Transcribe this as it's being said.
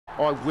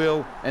I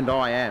will and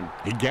I am.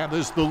 He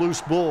gathers the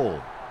loose ball.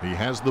 He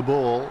has the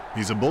ball.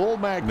 He's a ball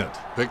magnet.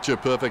 Picture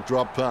perfect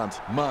drop punt.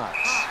 Marks.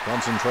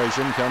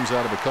 Concentration comes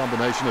out of a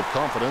combination of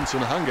confidence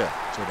and hunger.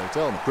 So they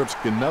tell him Cripps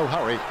in no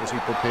hurry as he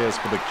prepares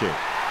for the kick.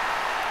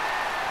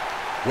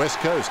 West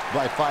Coast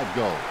by 5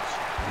 goals.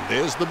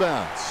 There's the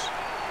bounce.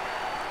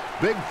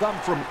 Big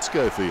thump from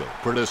Schofield.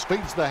 Pritter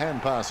speeds the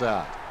hand pass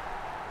out.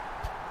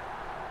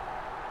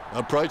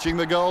 Approaching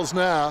the goals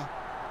now.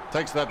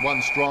 Takes that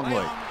one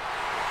strongly.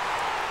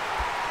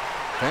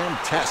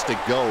 Fantastic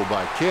goal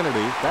by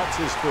Kennedy. That's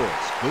his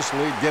first. This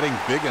lead getting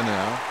bigger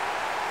now.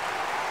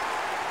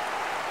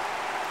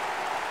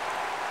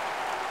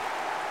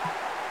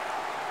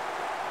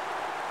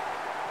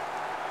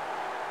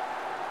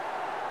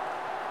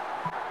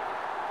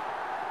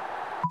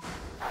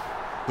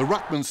 The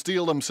Ruckmen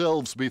steel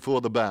themselves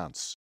before the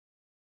bounce.